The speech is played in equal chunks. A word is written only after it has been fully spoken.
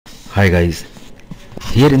Hi guys,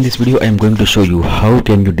 here in this video I am going to show you how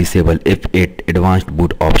can you disable F8 advanced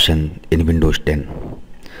boot option in Windows 10.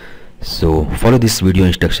 So follow this video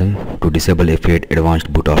instruction to disable F8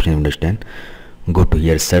 advanced boot option in Windows 10. Go to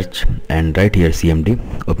here search and write here CMD,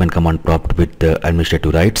 open command prompt with the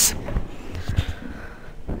administrative rights,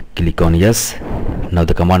 click on yes. Now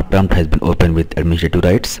the command prompt has been opened with administrative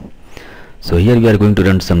rights. So here we are going to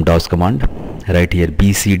run some DOS command. Write here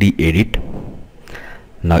bcd edit,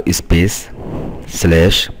 now space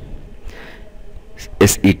slash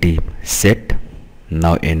set,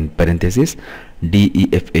 now in parenthesis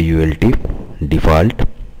default default,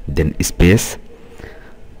 then space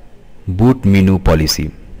boot menu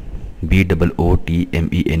policy bootmenu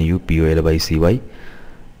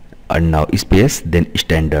and now space then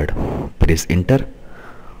standard. Press enter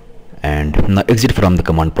and now exit from the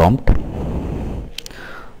command prompt.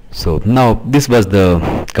 So now this was the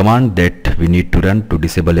command that we need to run to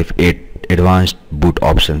disable F8 advanced boot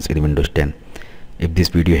options in Windows 10. If this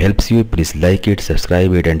video helps you, please like it,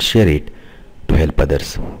 subscribe it and share it to help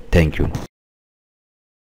others. Thank you.